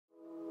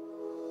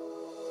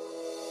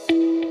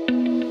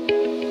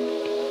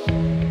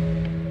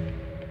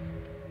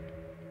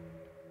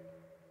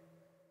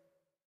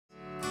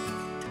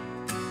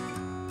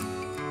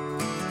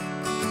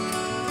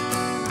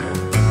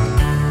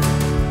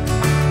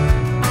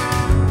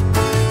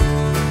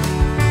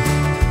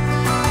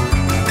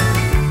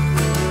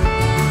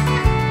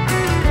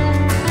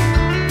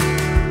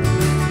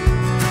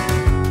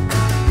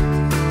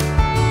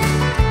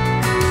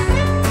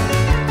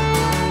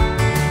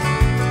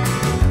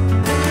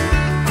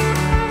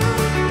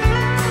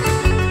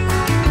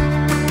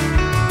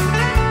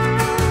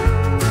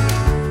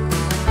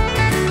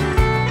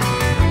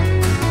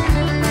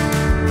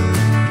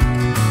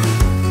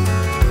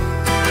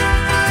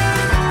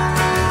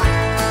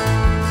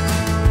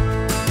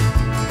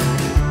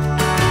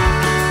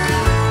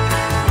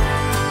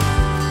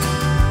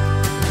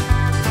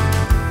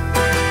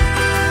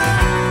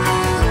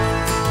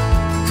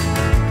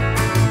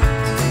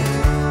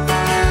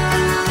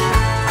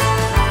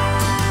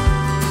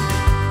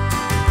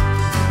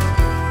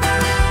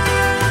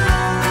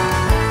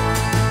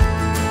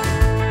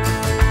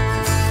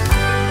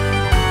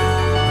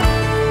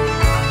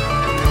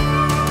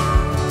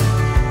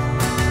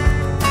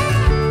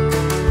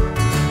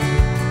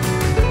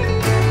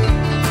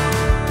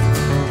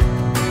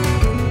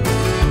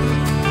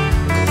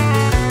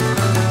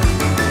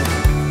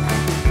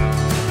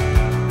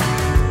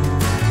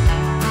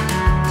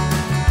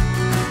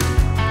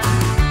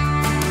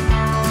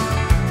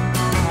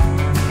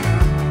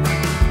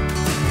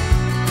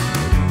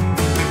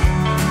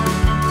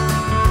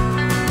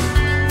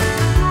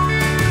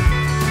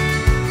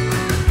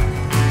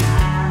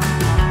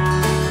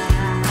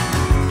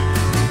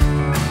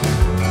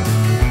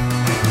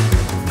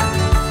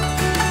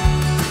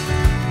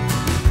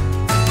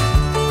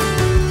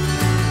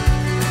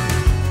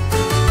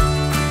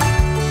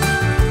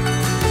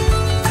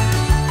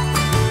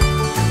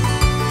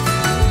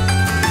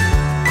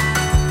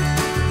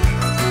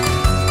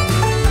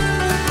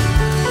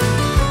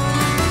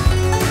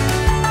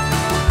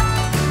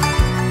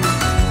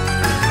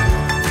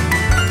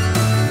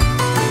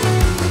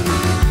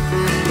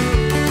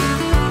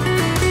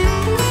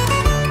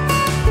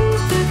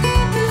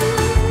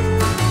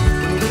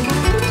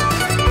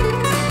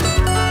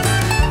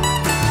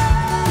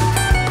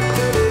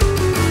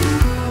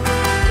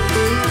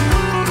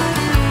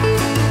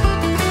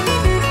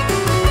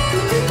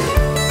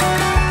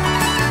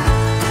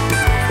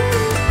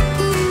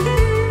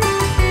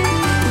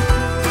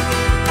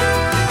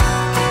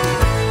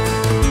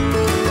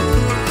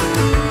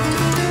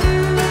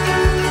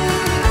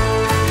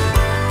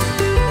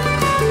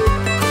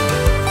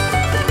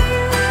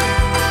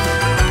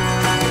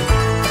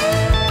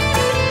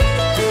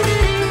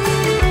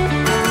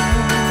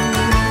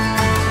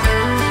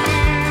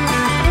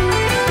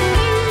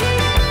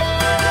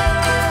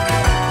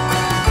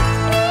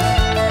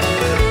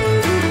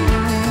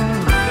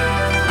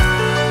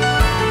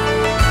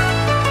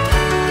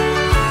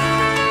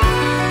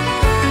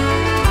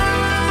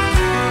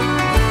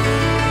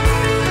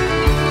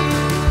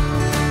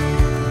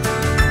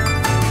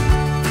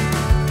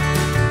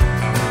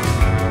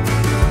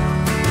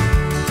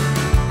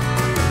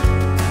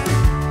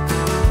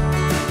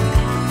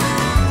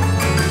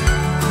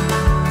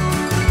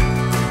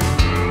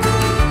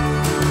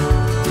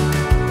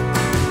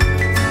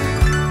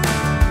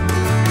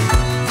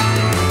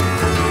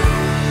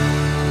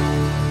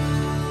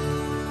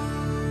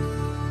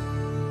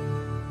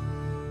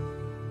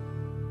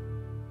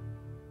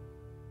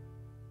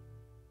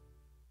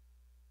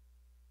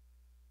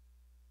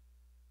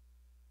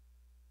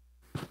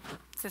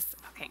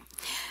Okay.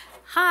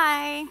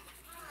 Hi.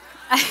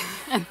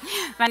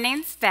 My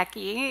name's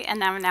Becky,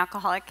 and I'm an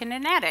alcoholic and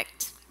an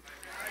addict.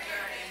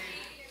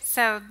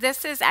 So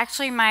this is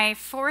actually my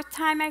fourth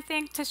time, I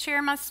think, to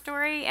share my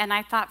story, and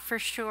I thought for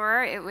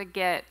sure it would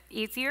get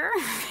easier.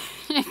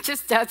 It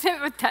just doesn't,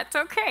 but that's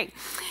okay.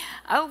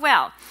 Oh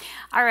well.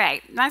 All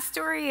right. My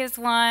story is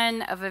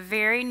one of a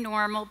very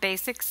normal,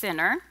 basic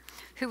sinner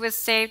who was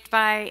saved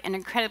by an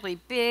incredibly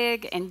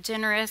big and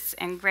generous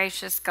and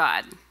gracious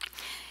God.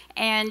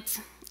 And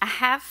I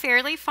have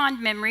fairly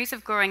fond memories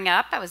of growing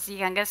up. I was the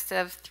youngest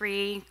of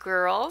three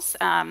girls.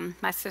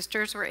 My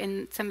sisters were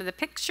in some of the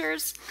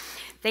pictures.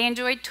 They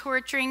enjoyed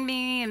torturing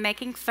me and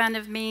making fun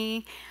of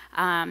me,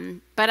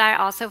 but I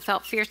also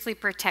felt fiercely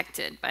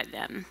protected by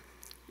them.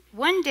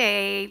 One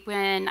day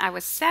when I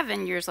was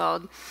 7 years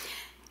old,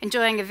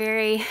 enjoying a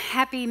very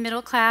happy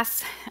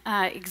middle-class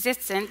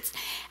existence,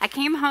 I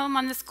came home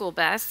on the school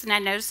bus and I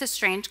noticed a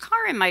strange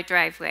car in my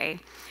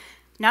driveway.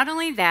 Not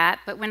only that,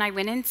 but when I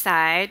went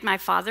inside, my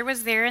father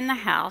was there in the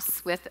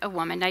house with a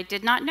woman I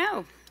did not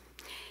know.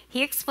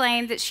 He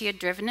explained that she had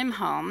driven him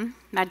home.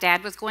 My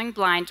dad was going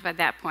blind by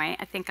that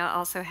point. I think I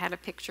also had a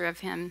picture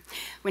of him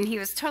when he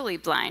was totally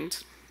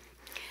blind.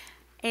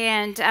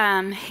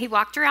 And he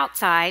walked her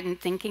outside and,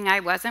 thinking I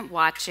wasn't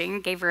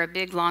watching, gave her a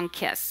big, long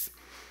kiss.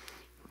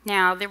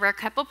 Now, there were a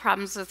couple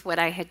problems with what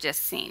I had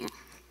just seen.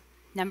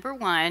 Number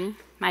one,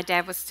 my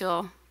dad was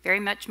still very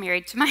much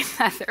married to my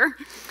mother.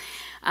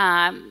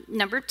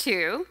 Number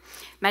two,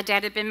 my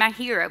dad had been my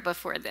hero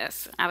before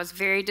this. I was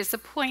very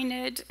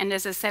disappointed, and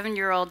as a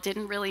 7-year-old,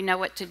 didn't really know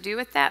what to do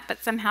with that,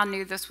 but somehow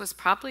knew this was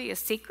probably a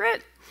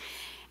secret.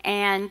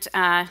 And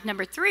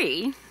number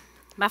three,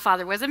 my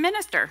father was a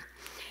minister.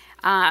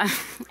 And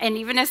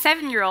even a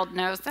 7-year-old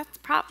knows that's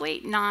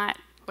probably not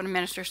what a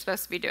minister's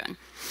supposed to be doing.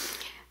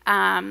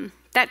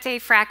 That day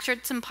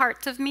fractured some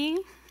parts of me,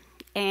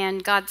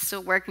 and God's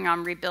still working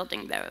on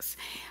rebuilding those.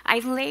 I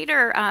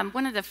later,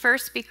 one of the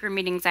first speaker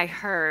meetings I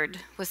heard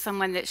was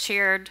someone that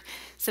shared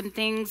some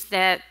things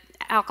that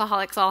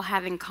alcoholics all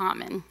have in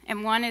common.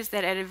 And one is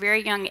that at a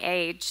very young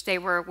age, they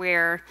were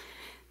aware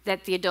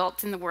that the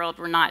adults in the world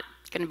were not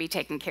going to be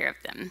taking care of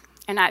them.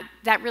 And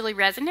that really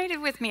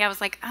resonated with me. I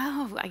was like,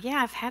 oh, yeah,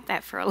 I've had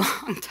that for a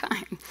long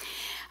time.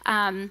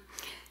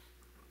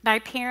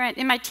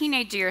 In my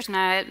teenage years,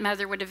 my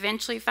mother would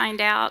eventually find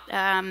out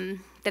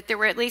that there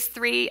were at least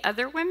 3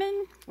 other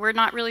women. We're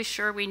not really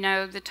sure we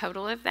know the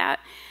total of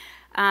that.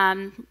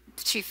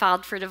 She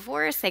filed for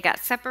divorce, they got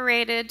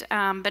separated,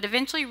 but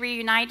eventually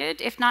reunited.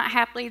 If not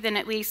happily, then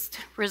at least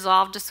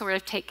resolved to sort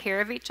of take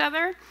care of each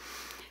other.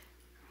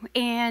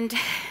 And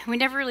we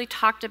never really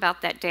talked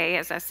about that day,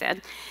 as I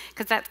said,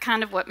 because that's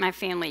kind of what my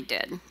family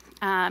did.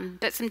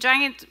 But some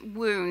giant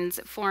wounds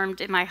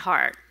formed in my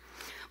heart.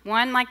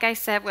 One, like I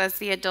said, was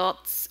the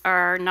adults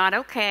are not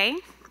okay,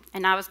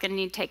 and I was going to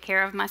need to take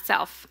care of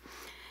myself.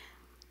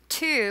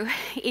 2,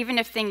 even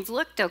if things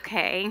looked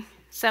okay,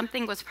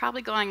 something was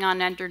probably going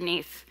on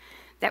underneath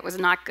that was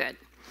not good,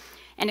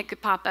 and it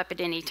could pop up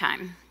at any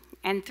time.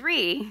 And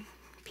 3,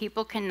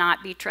 people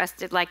cannot be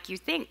trusted like you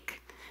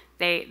think.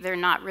 They're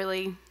not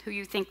really who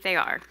you think they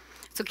are,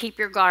 so keep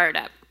your guard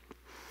up.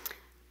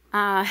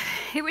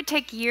 It would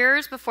take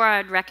years before I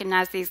would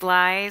recognize these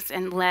lies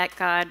and let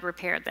God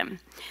repair them.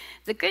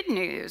 The good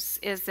news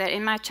is that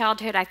in my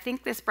childhood, I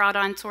think this brought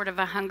on sort of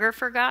a hunger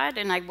for God,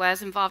 and I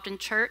was involved in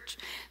church.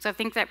 So I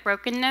think that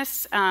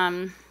brokenness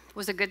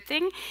was a good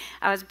thing.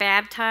 I was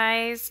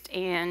baptized,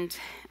 and,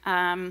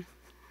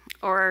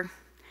 or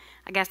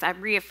I guess I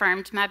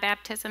reaffirmed my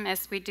baptism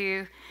as we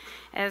do,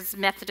 as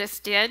Methodists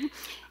did,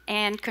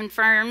 and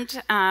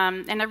confirmed,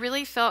 and I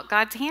really felt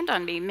God's hand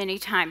on me many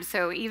times.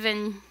 So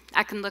even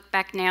I can look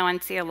back now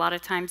and see a lot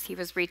of times he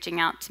was reaching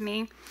out to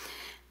me.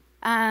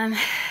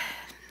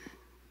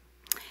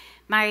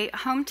 My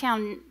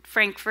hometown,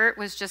 Frankfort,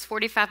 was just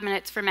 45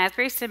 minutes from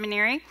Asbury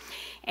Seminary,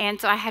 and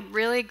so I had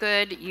really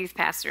good youth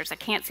pastors. I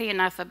can't say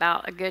enough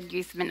about a good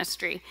youth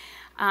ministry.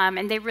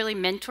 And they really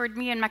mentored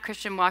me in my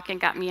Christian walk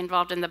and got me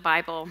involved in the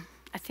Bible,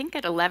 I think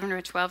at 11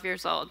 or 12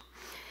 years old.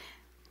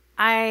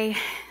 I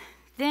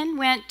then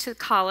went to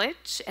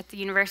college at the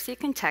University of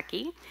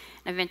Kentucky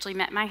and eventually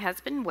met my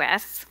husband,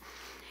 Wes.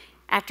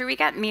 After we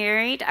got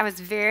married, I was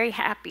very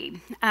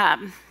happy.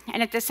 And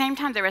at the same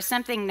time, there was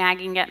something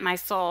nagging at my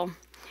soul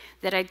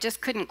that I just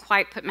couldn't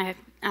quite put my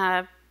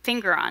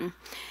finger on.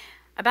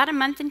 About a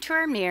month into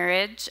our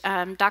marriage,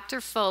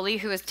 Dr. Foley,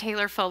 who was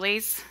Taylor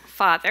Foley's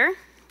father,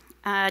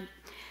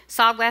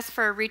 saw Wes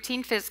for a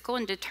routine physical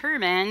and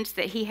determined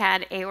that he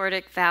had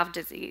aortic valve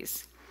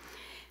disease.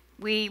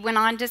 We went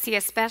on to see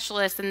a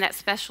specialist, and that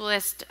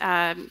specialist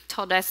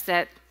told us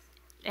that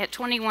at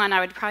 21, I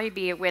would probably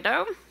be a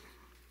widow,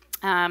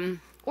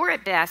 or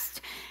at best,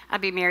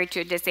 I'd be married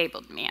to a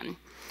disabled man.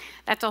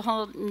 That's a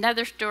whole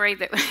another story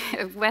that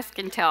Wes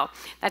can tell.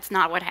 That's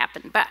not what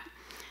happened. But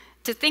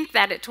to think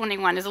that at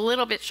 21 is a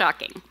little bit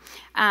shocking.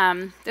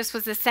 This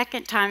was the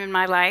second time in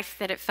my life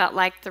that it felt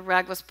like the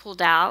rug was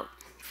pulled out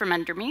from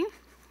under me.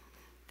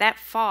 That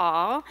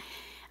fall,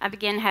 I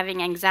began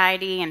having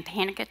anxiety and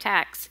panic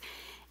attacks,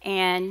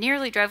 and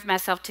nearly drove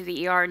myself to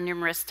the ER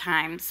numerous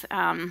times.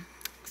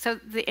 So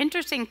the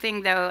interesting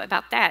thing, though,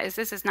 about that is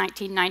this is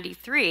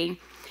 1993.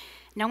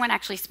 No one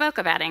actually spoke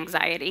about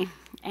anxiety.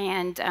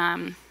 And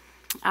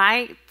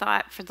I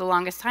thought for the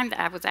longest time that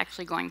I was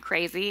actually going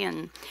crazy,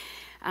 and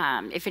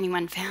if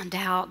anyone found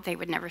out, they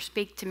would never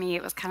speak to me.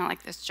 It was kind of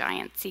like this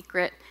giant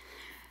secret.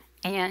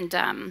 And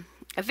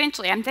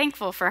eventually, I'm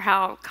thankful for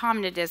how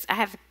common it is. I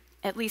have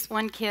at least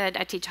one kid,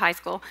 I teach high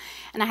school,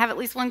 and I have at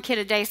least one kid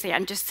a day say,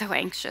 I'm just so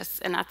anxious.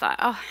 And I thought,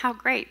 oh, how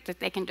great that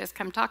they can just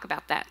come talk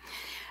about that.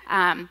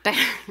 But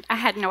I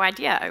had no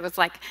idea. It was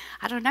like,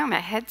 I don't know, my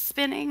head's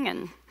spinning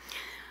and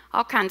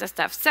all kinds of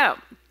stuff. So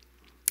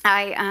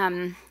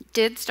I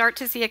did start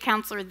to see a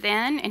counselor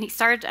then, and he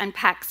started to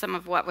unpack some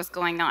of what was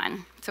going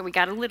on. So we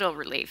got a little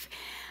relief.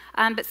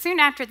 But soon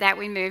after that,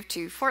 we moved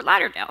to Fort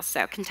Lauderdale,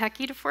 so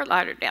Kentucky to Fort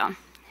Lauderdale.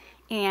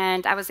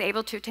 And I was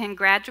able to attend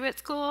graduate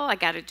school. I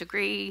got a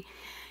degree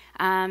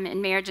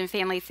in marriage and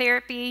family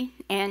therapy.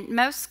 And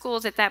most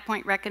schools at that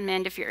point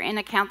recommend if you're in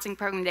a counseling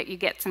program that you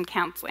get some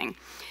counseling.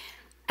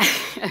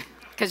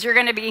 Because you're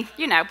going to be,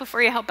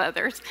 before you help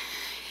others.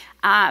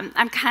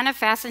 I'm kind of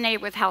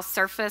fascinated with how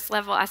surface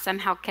level I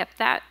somehow kept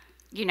that.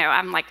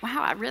 I'm like,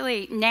 wow, I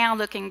really, now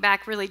looking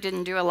back, really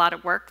didn't do a lot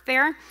of work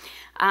there.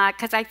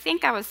 Because I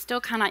think I was still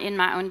kind of in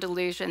my own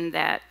delusion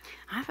that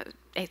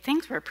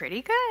things were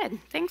pretty good.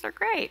 Things are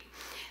great.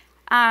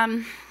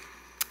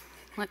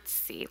 Let's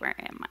see, where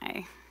am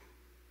I?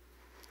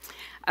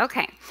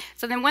 Okay,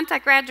 so then once I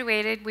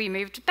graduated, we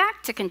moved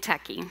back to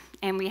Kentucky,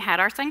 and we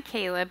had our son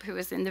Caleb, who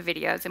was in the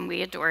videos, and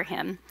we adore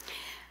him.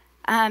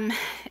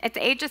 At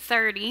the age of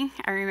 30,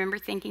 I remember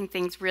thinking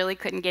things really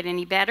couldn't get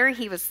any better.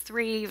 He was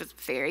 3, he was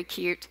very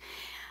cute,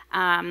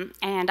 and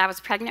I was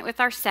pregnant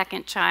with our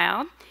second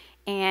child,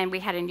 and we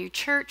had a new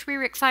church we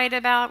were excited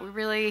about. We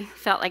really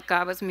felt like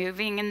God was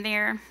moving in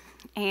there,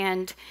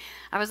 and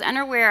I was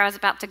unaware I was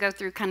about to go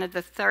through kind of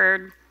the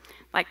third,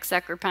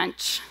 sucker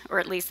punch, or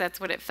at least that's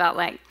what it felt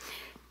like.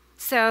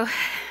 So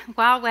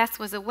while Wes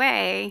was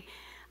away,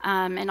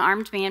 an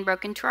armed man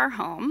broke into our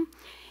home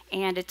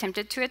and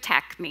attempted to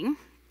attack me.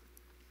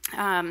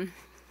 When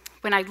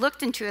I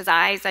looked into his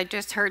eyes, I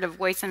just heard a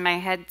voice in my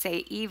head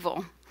say,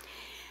 evil.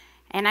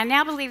 And I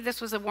now believe this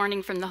was a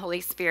warning from the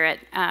Holy Spirit,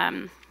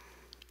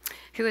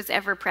 who is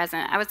ever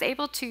present. I was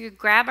able to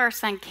grab our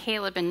son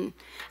Caleb and,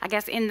 I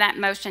guess in that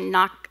motion,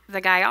 knock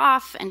the guy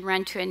off and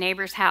run to a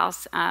neighbor's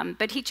house,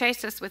 but he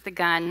chased us with a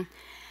gun.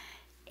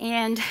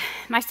 And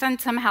my son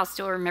somehow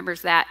still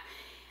remembers that,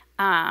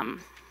 but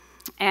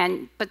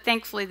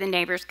thankfully the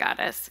neighbors got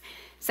us.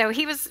 So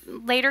he was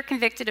later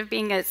convicted of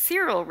being a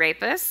serial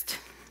rapist,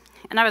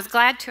 and I was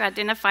glad to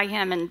identify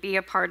him and be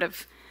a part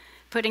of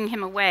putting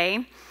him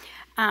away.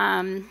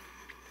 And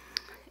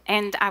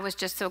I was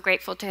just so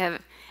grateful to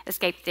have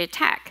escaped the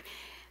attack.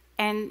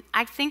 And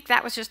I think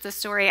that was just the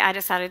story I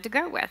decided to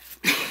go with.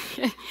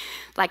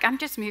 I'm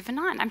just moving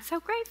on. I'm so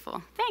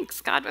grateful.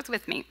 Thanks, God was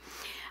with me.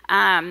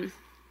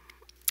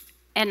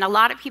 And a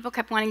lot of people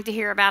kept wanting to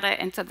hear about it,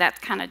 and so that's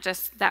kind of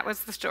that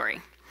was the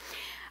story.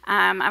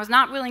 I was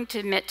not willing to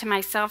admit to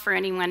myself or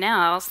anyone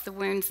else the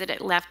wounds that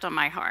it left on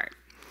my heart.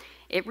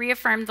 It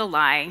reaffirmed the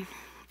lie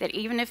that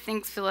even if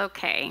things feel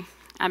okay,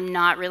 I'm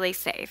not really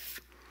safe.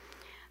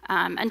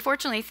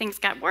 Unfortunately, things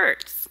got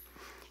worse.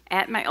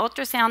 At my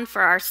ultrasound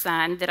for our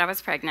son that I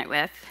was pregnant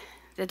with,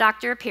 the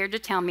doctor appeared to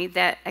tell me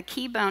that a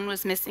key bone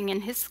was missing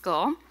in his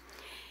skull,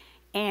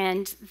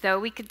 and though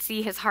we could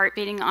see his heart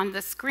beating on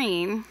the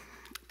screen,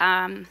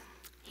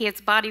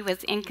 his body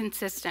was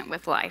inconsistent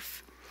with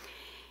life,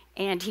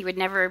 and he would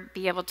never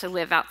be able to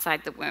live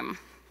outside the womb.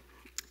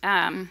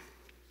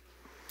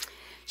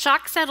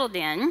 Shock settled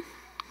in,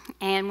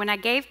 and when I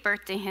gave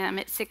birth to him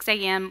at 6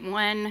 a.m.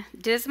 one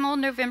dismal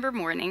November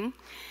morning,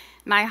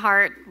 my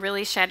heart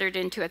really shattered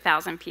into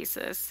 1,000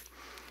 pieces.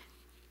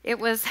 It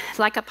was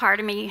like a part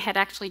of me had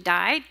actually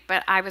died,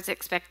 but I was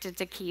expected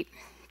to keep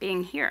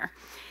being here,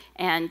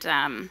 and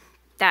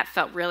that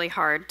felt really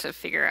hard to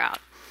figure out.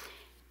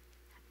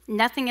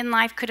 Nothing in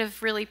life could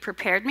have really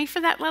prepared me for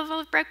that level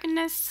of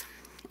brokenness.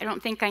 I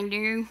don't think I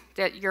knew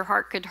that your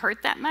heart could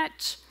hurt that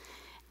much.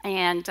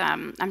 And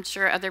I'm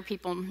sure other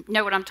people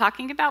know what I'm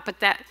talking about, but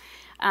that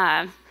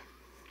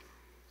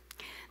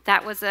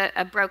was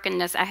a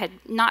brokenness I had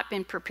not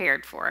been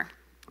prepared for,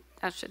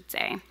 I should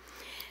say.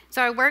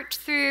 So I worked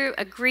through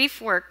a grief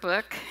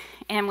workbook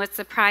and was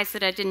surprised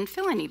that I didn't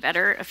feel any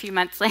better a few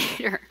months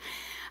later.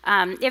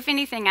 If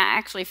anything, I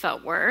actually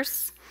felt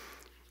worse.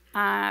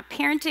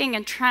 Parenting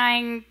and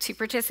trying to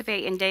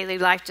participate in daily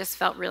life just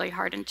felt really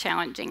hard and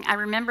challenging. I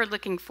remember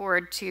looking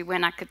forward to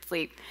when I could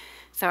sleep.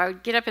 So I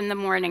would get up in the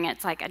morning,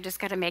 it's like I just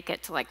got to make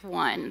it to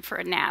 1 for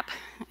a nap,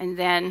 and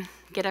then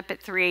get up at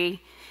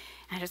 3,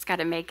 I just got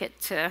to make it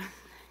to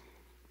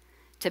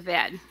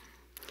bed.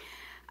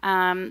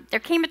 There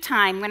came a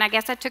time when I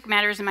guess I took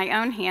matters in my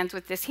own hands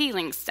with this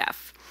healing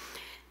stuff.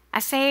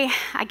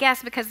 I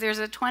guess because there's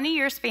a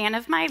 20-year span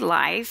of my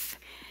life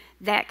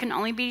that can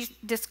only be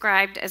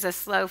described as a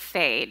slow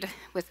fade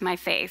with my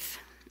faith.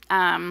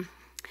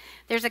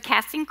 There's a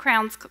Casting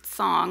Crowns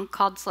song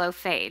called Slow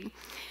Fade.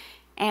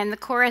 And the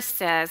chorus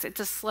says, it's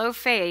a slow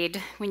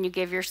fade when you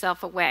give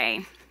yourself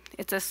away.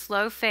 It's a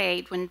slow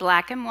fade when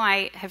black and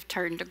white have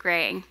turned to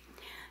gray.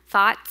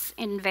 Thoughts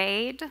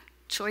invade,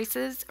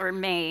 choices are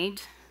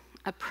made,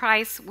 a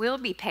price will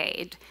be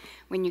paid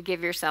when you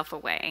give yourself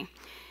away.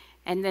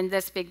 And then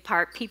this big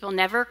part, people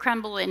never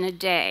crumble in a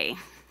day.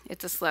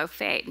 It's a slow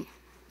fade.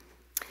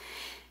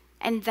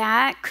 And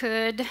that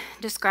could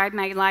describe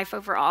my life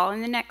overall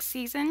in the next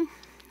season.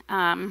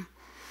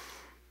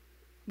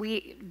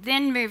 We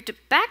then moved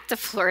back to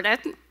Florida,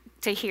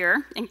 to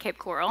here in Cape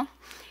Coral,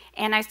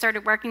 and I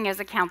started working as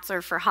a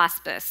counselor for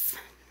hospice,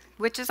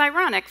 which is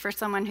ironic for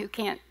someone who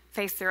can't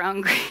face their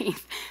own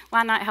grief.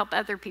 Why not help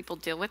other people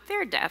deal with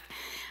their death?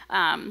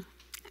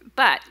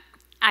 But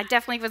I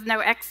definitely was no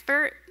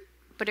expert,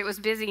 but it was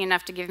busy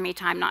enough to give me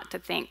time not to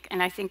think,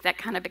 and I think that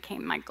kind of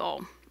became my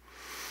goal.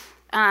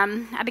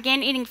 I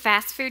began eating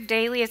fast food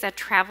daily as I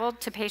traveled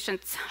to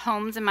patients'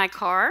 homes in my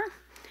car.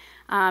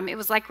 It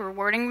was like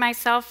rewarding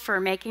myself for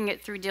making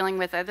it through dealing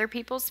with other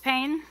people's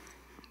pain.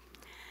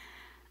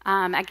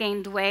 I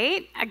gained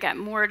weight. I got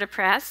more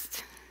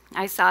depressed.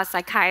 I saw a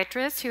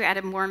psychiatrist who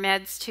added more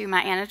meds to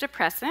my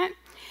antidepressant.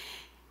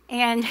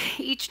 And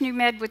each new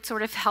med would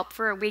sort of help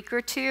for a week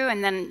or two,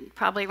 and then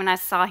probably when I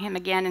saw him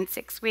again in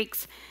 6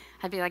 weeks,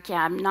 I'd be like,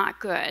 yeah, I'm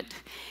not good.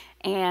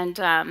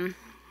 And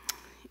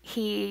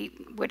he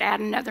would add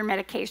another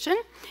medication.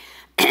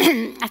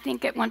 I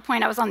think at one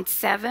point I was on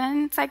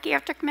 7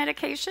 psychiatric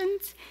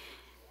medications.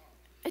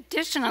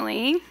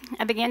 Additionally,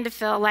 I began to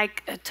feel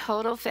like a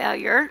total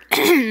failure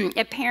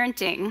at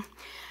parenting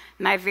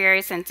my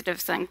very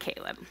sensitive son,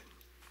 Caleb.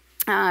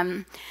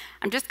 I'm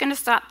just going to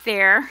stop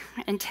there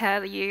and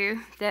tell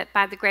you that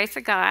by the grace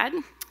of God,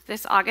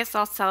 this August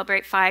I'll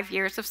celebrate 5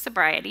 years of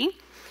sobriety.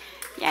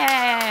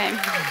 Yay!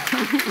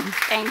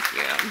 Thank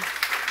you.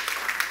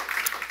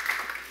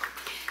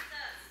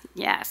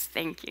 Yes,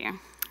 thank you.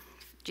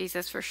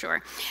 Jesus for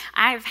sure.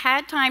 I've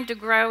had time to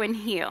grow and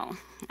heal.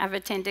 I've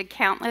attended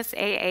countless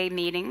AA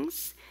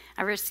meetings.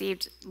 I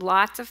received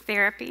lots of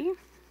therapy,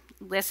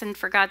 listened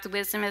for God's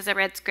wisdom as I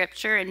read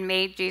scripture, and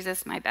made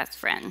Jesus my best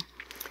friend.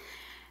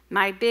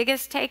 My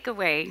biggest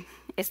takeaway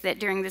is that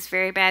during this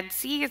very bad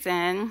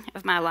season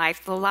of my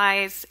life, the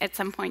lies at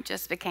some point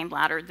just became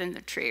louder than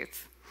the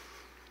truth.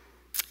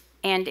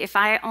 And if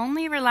I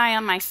only rely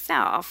on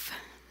myself,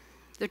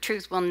 the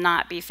truth will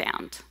not be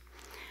found.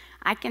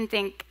 I can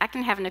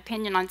have an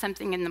opinion on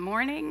something in the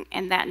morning,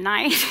 and that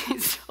night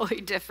is totally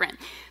different.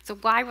 So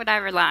why would I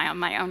rely on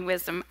my own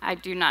wisdom? I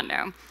do not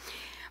know.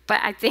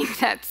 But I think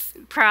that's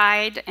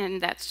pride,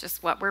 and that's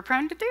just what we're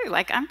prone to do.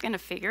 Like, I'm going to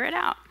figure it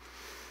out.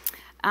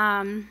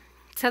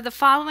 So the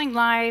following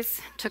lies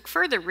took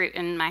further root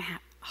in my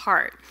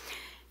heart.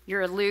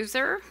 You're a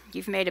loser.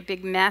 You've made a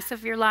big mess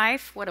of your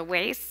life. What a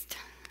waste.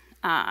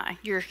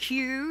 You're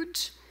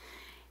huge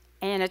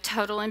and a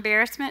total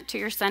embarrassment to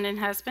your son and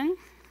husband.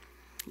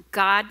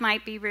 God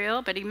might be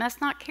real, but he must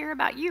not care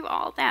about you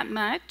all that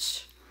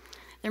much.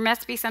 There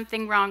must be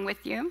something wrong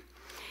with you.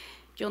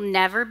 You'll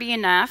never be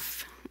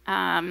enough,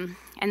 and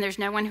there's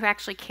no one who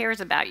actually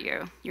cares about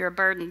you. You're a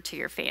burden to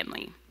your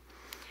family.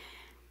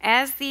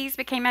 As these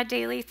became my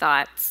daily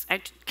thoughts,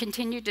 I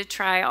continued to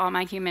try all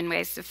my human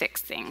ways to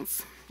fix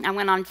things. I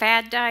went on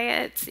fad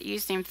diets,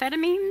 used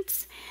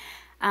amphetamines.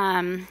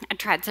 I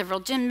tried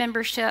several gym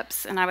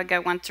memberships, and I would go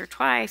once or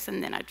twice,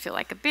 and then I'd feel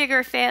like a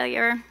bigger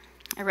failure.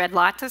 I read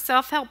lots of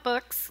self-help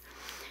books.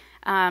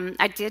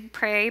 I did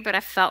pray, but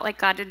I felt like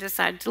God had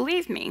decided to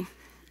leave me,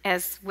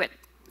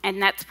 and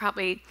that's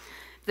probably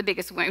the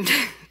biggest wound.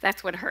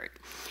 That's what hurt.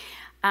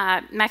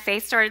 My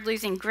faith started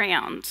losing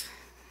ground.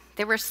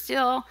 There were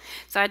still,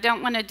 so I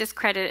don't want to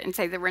discredit it and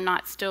say there were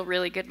not still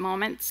really good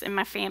moments in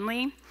my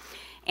family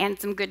and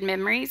some good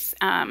memories,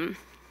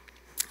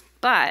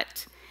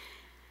 but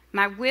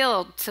my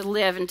will to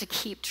live and to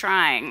keep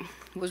trying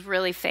was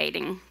really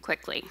fading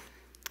quickly.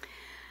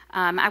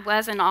 I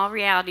was, in all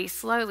reality,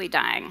 slowly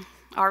dying,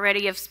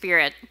 already of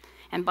spirit,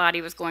 and body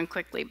was going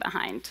quickly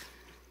behind.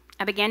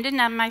 I began to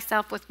numb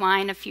myself with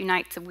wine a few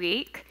nights a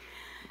week,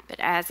 but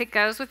as it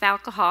goes with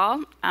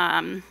alcohol,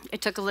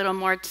 it took a little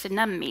more to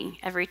numb me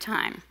every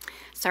time.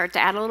 Started to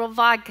add a little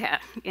vodka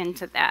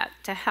into that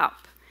to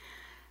help.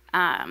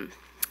 And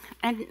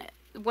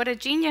what a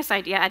genius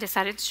idea, I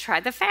decided to try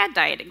the fad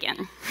diet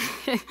again.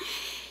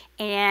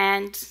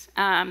 And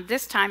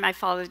this time I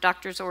followed the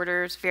doctor's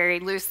orders very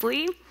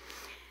loosely.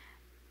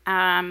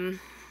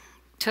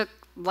 Took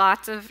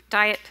lots of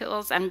diet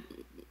pills. I'm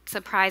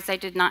surprised I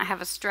did not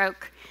have a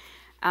stroke.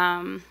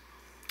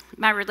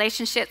 My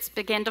relationships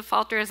began to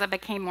falter as I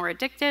became more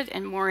addicted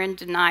and more in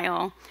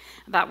denial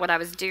about what I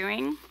was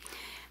doing.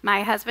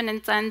 My husband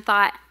and son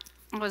thought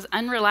I was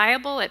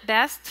unreliable at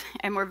best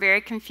and were very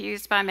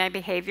confused by my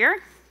behavior.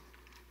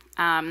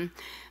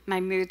 My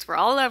moods were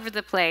all over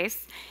the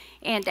place,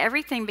 and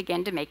everything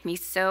began to make me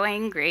so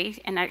angry,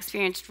 and I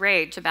experienced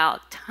rage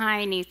about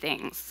tiny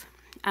things.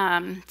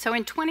 So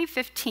in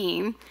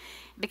 2015, it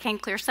became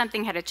clear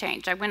something had to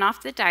change. I went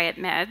off the diet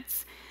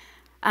meds.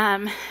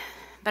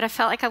 but I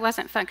felt like I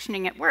wasn't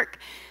functioning at work.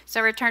 So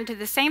I returned to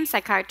the same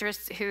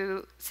psychiatrist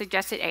who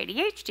suggested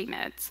ADHD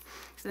meds.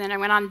 So then I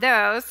went on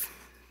those,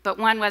 but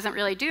one wasn't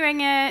really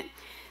doing it.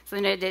 So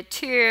then I did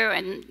two,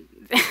 and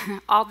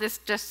all this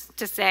just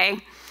to say,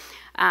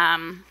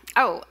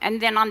 oh,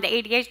 and then on the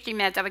ADHD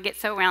meds, I would get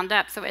so wound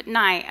up. So at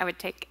night, I would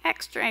take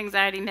extra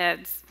anxiety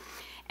meds,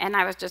 and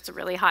I was just a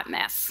really hot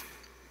mess.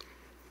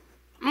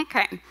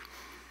 Okay.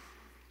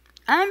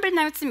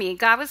 Unbeknownst to me,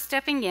 God was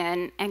stepping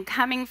in and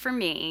coming for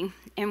me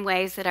in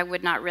ways that I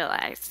would not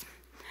realize.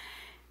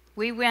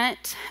 We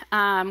went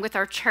with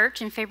our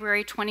church in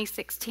February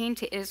 2016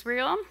 to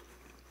Israel.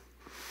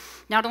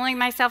 Not only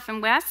myself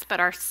and Wes, but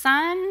our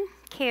son,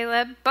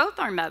 Caleb, both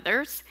our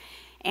mothers,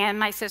 and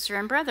my sister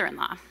and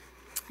brother-in-law.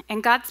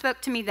 And God spoke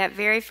to me that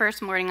very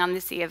first morning on the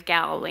Sea of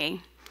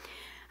Galilee.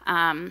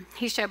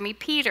 He showed me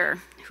Peter,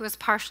 who was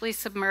partially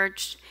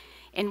submerged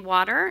in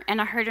water, and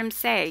I heard him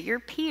say, "You're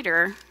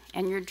Peter,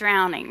 and you're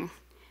drowning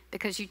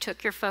because you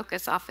took your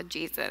focus off of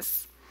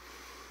Jesus."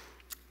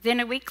 Then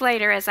a week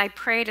later, as I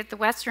prayed at the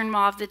western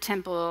wall of the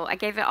temple, I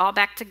gave it all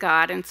back to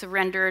God and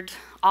surrendered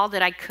all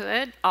that I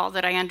could, all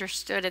that I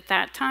understood at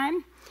that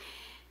time.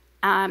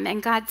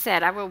 And God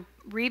said, "I will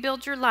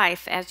rebuild your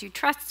life as you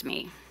trust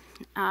me."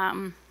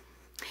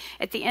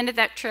 At the end of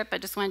that trip, I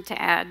just wanted to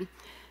add,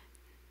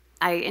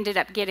 I ended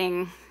up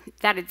getting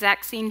that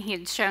exact scene he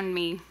had shown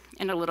me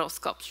in a little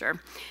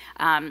sculpture.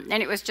 And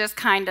it was just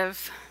kind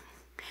of,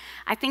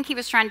 I think he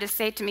was trying to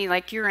say to me,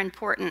 like, "You're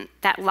important.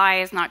 That lie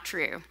is not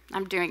true.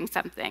 I'm doing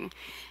something."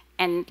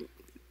 And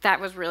that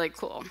was really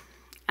cool.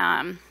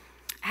 I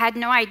had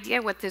no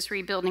idea what this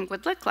rebuilding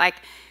would look like,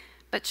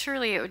 but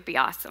surely it would be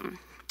awesome.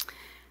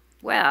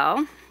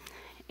 Well,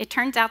 it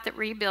turns out that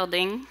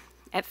rebuilding,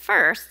 at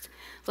first,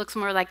 looks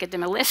more like a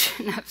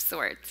demolition of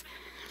sorts.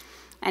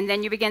 And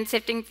then you begin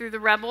sifting through the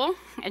rubble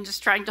and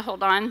just trying to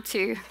hold on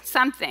to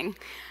something.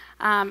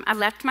 I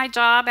left my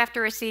job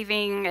after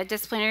receiving a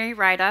disciplinary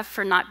write-up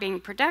for not being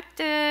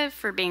productive,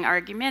 for being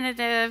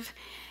argumentative,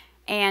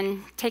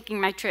 and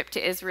taking my trip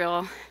to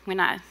Israel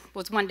when I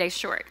was one day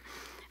short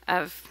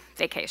of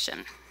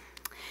vacation.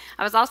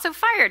 I was also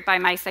fired by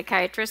my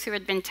psychiatrist, who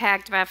had been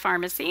tagged by a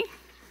pharmacy.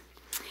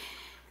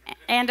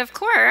 And of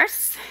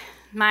course,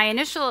 my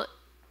initial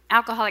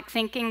alcoholic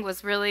thinking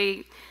was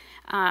really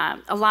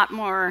a lot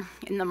more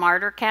in the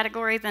martyr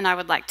category than I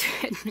would like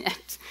to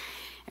admit.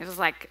 It was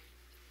like,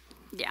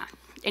 yeah.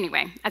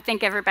 Anyway, I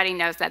think everybody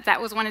knows that.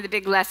 That was one of the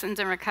big lessons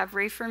in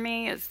recovery for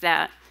me, is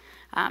that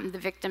the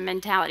victim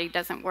mentality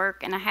doesn't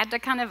work. And I had to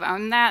kind of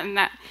own that, and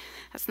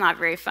that's not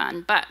very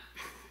fun. But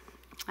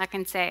I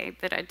can say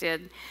that I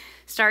did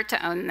start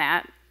to own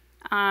that.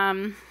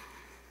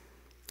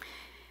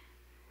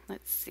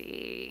 Let's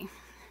see.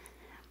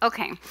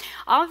 Okay,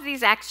 all of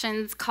these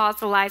actions caused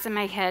the lies in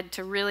my head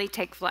to really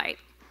take flight.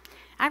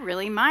 I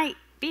really might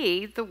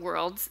be the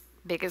world's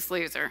biggest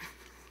loser.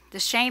 The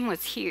shame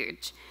was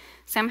huge.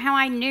 Somehow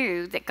I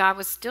knew that God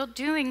was still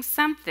doing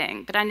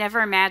something, but I never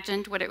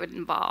imagined what it would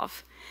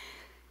involve.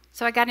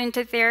 So I got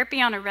into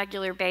therapy on a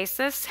regular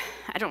basis.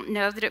 I don't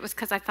know that it was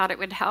because I thought it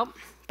would help,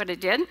 but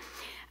it did.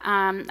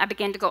 I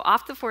began to go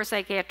off the 4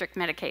 psychiatric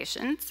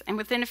medications, and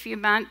within a few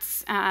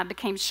months,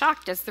 became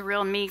shocked as the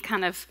real me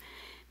kind of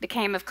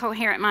became of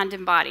coherent mind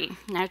and body.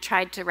 And I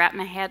tried to wrap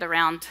my head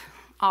around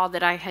all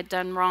that I had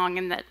done wrong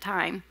in that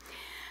time.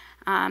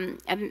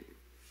 And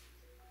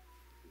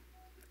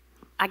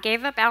I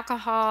gave up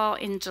alcohol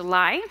in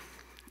July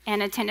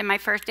and attended my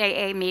first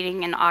AA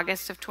meeting in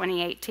August of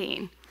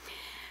 2018.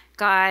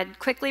 God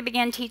quickly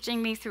began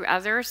teaching me through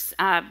others,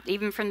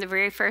 even from the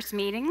very first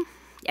meeting,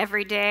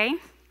 every day.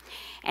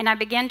 And I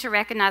began to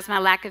recognize my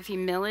lack of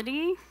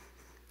humility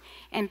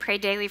and pray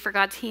daily for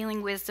God's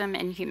healing wisdom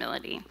and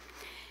humility.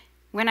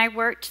 When I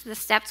worked the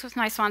steps with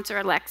my sponsor,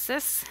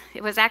 Alexis,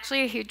 it was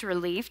actually a huge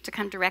relief to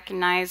come to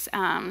recognize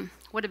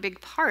what a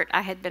big part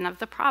I had been of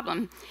the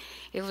problem.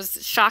 It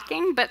was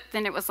shocking, but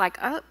then it was like,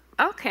 oh,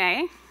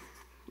 okay,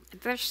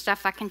 there's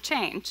stuff I can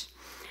change.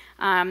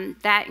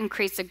 That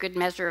increased a good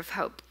measure of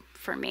hope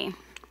for me.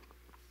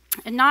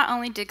 And not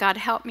only did God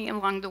help me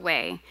along the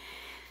way,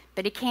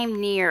 but he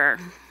came near,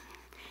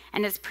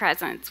 and his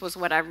presence was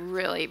what I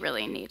really,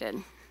 really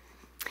needed.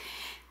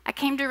 I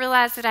came to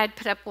realize that I'd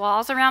put up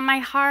walls around my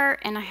heart,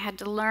 and I had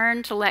to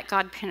learn to let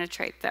God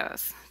penetrate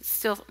those. It's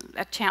still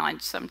a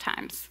challenge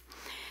sometimes.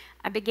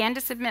 I began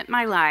to submit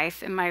my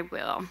life and my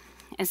will.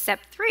 And step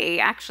 3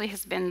 actually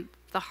has been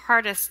the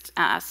hardest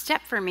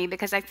step for me,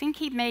 because I think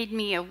he made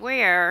me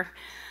aware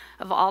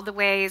of all the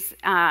ways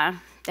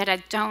that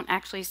I don't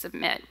actually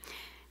submit.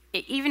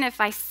 Even if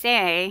I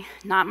say,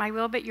 "Not my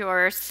will but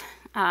yours,"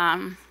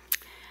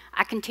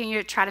 I continue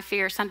to try to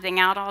figure something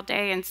out all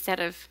day instead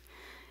of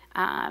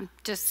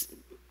just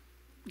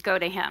go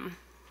to him.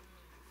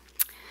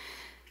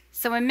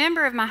 So a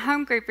member of my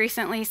home group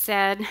recently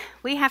said,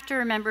 "We have to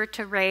remember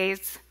to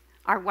raise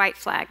our white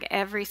flag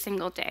every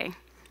single day."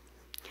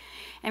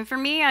 And for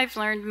me, I've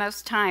learned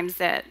most times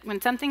that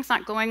when something's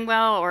not going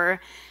well, or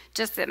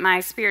just that my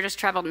spirit is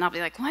troubled, and I'll be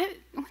like,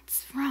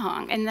 what's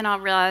wrong? And then I'll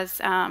realize,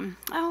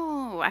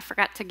 oh, I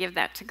forgot to give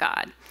that to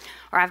God.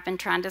 or I've been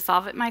trying to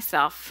solve it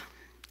myself.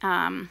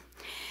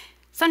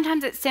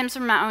 Sometimes it stems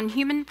from my own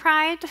human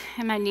pride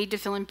and my need to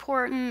feel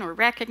important or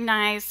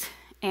recognized,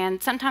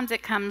 and sometimes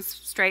it comes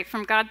straight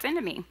from God's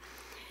enemy.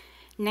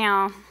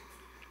 Now,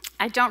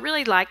 I don't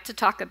really like to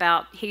talk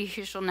about he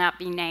who shall not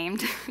be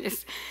named,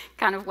 is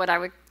kind of what I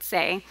would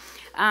say,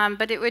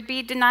 but it would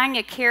be denying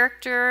a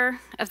character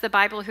of the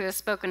Bible who is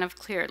spoken of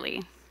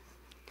clearly.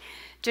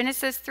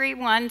 Genesis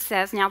 3:1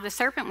 says, "Now the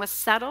serpent was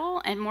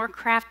subtle and more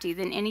crafty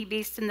than any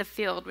beast in the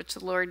field which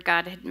the Lord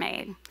God had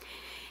made.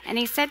 And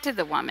he said to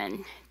the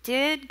woman,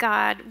 'Did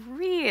God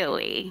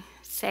really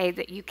say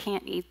that you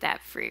can't eat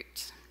that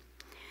fruit?'"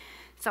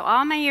 So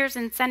all my years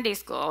in Sunday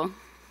school,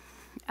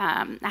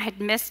 I had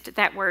missed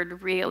that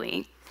word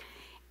 "really."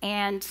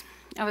 And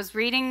I was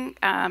reading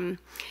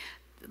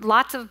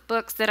lots of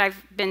books that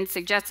I've been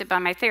suggested by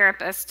my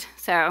therapist.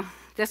 So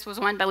this was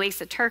one by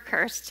Lisa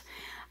Turkhurst.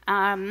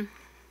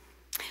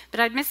 But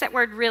I'd missed that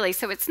word "really."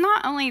 So it's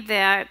not only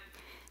that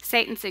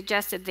Satan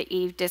suggested that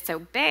Eve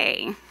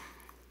disobey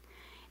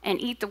and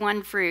eat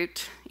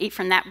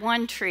from that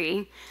one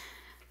tree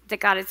that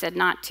God had said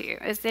not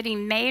to, is that he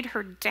made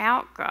her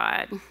doubt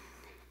God,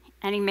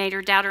 and he made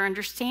her doubt her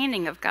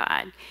understanding of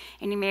God,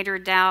 and he made her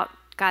doubt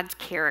God's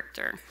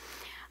character.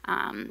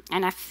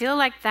 And I feel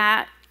like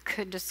that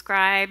could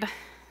describe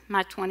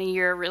my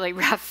 20-year really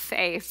rough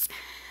phase.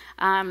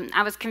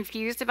 I was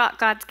confused about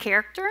God's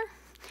character.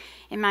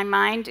 In my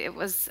mind, I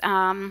was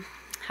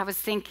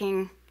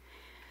thinking,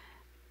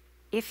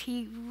 if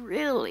he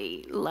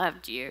really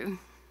loved you,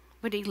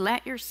 would he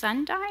let your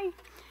son die?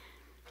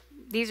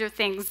 These are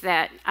things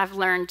that I've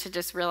learned to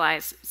just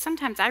realize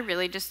sometimes I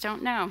really just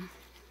don't know.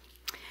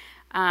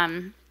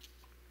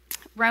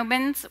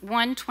 Romans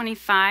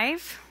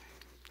 1:25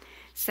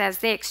 says,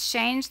 "They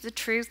exchanged the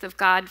truth of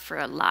God for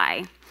a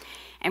lie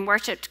and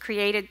worshiped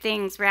created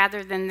things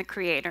rather than the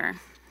Creator."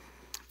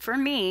 For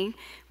me,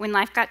 when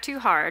life got too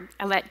hard,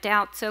 I let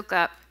doubt soak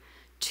up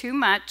too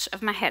much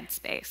of my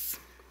headspace.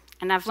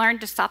 And I've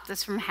learned to stop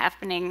this from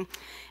happening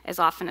as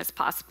often as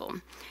possible,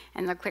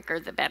 and the quicker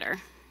the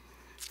better.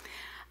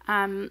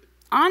 On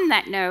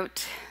that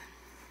note,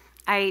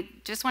 I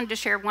just wanted to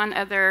share one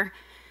other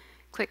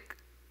quick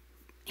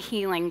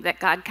healing that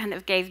God kind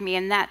of gave me,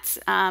 and that's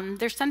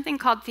there's something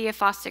called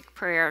theophostic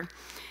prayer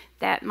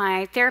that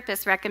my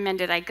therapist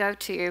recommended I go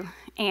to,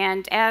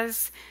 and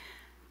as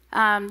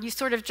you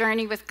sort of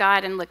journey with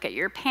God and look at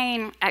your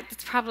pain.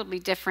 It's probably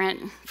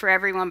different for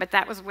everyone, but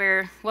that was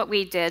what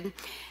we did.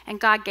 And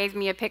God gave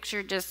me a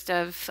picture just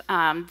of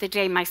the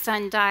day my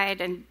son died,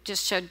 and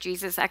just showed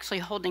Jesus actually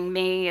holding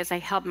me as I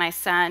held my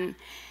son.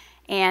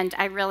 And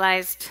I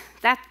realized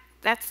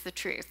that's the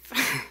truth.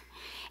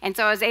 And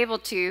so I was able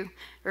to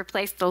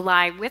replace the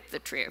lie with the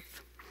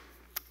truth.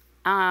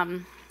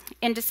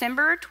 In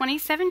December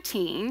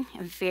 2017,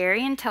 a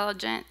very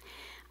intelligent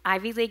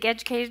Ivy League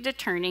educated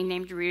attorney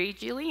named Rudy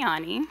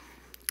Giuliani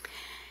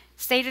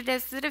stated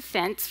as the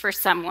defense for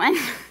someone,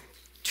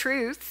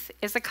 truth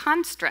is a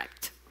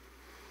construct.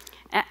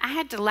 And I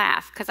had to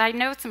laugh because I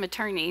know some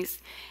attorneys,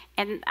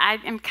 and I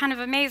am kind of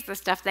amazed at the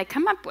stuff they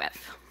come up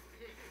with.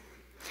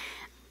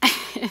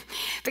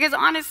 Because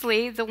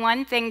honestly, the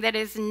one thing that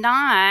is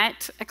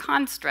not a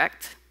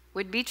construct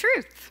would be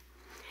truth.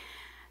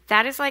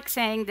 That is like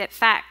saying that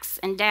facts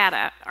and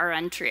data are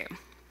untrue.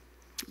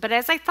 But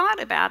as I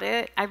thought about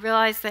it, I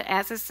realized that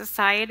as a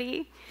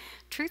society,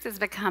 truth has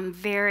become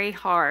very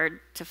hard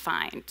to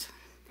find.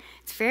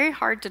 It's very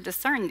hard to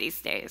discern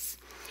these days.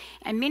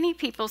 And many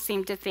people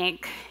seem to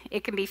think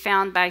it can be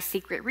found by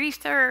secret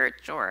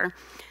research or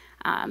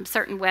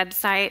certain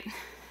website.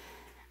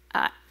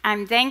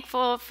 I'm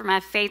thankful for my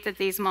faith at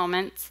these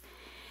moments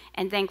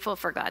and thankful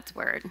for God's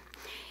word.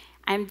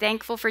 I'm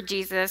thankful for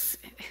Jesus,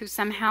 who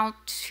somehow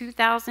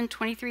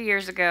 2023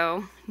 years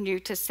ago knew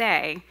to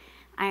say,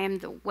 "I am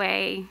the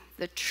way,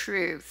 the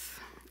truth,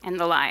 and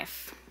the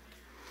life."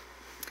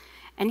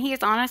 And he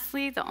is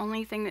honestly the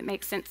only thing that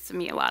makes sense to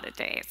me a lot of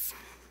days.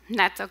 And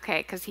that's okay,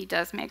 because he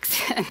does make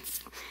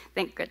sense.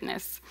 Thank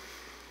goodness.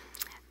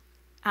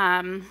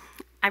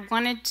 I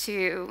wanted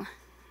to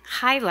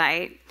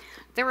highlight,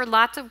 there were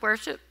lots of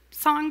worship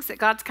songs that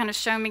God's kind of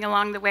shown me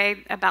along the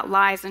way about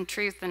lies and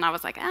truth, and I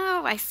was like,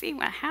 oh, I see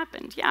what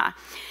happened, yeah.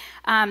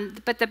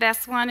 But the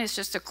best one is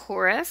just a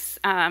chorus.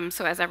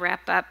 So as I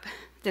wrap up,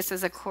 this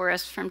is a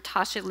chorus from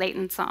Tasha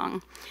Layton's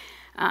song.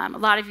 A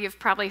lot of you have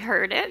probably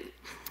heard it.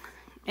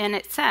 And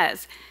it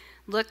says,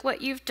 "Look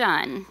what you've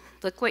done.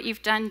 Look what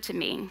you've done to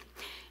me.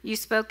 You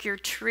spoke your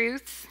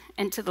truth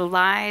into the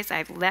lies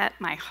I've let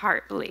my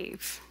heart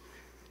believe."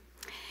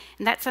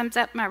 And that sums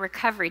up my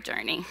recovery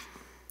journey.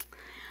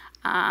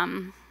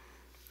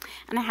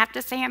 And I have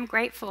to say I'm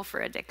grateful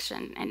for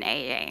addiction and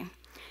AA,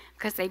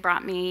 because they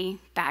brought me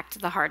back to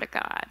the heart of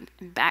God,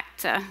 and back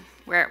to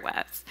where it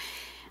was.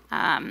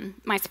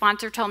 My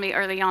sponsor told me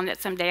early on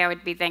that someday I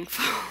would be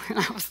thankful, and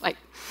I was like,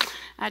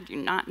 I do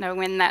not know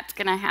when that's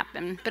going to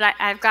happen, but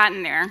I've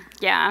gotten there,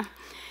 yeah.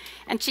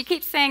 And she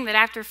keeps saying that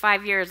after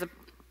 5 years,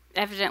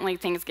 evidently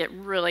things get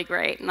really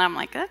great, and I'm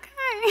like,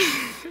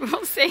 okay,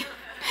 we'll see.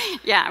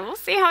 Yeah, we'll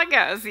see how it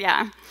goes,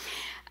 yeah.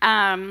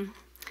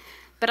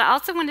 But I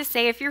also want to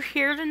say, if you're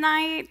here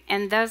tonight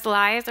and those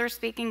lies are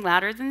speaking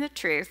louder than the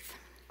truth,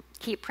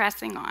 keep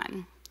pressing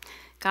on.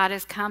 God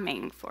is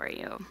coming for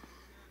you.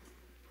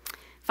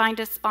 Find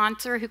a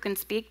sponsor who can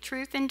speak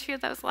truth into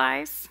those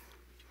lies.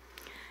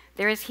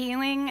 There is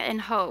healing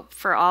and hope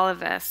for all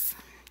of us,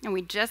 and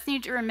we just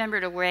need to remember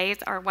to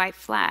raise our white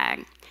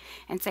flag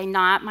and say,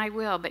 not my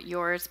will, but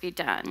yours be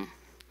done.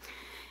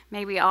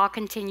 May we all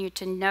continue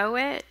to know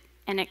it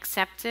and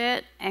accept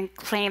it and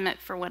claim it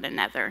for one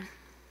another.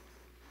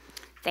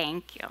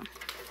 Thank you.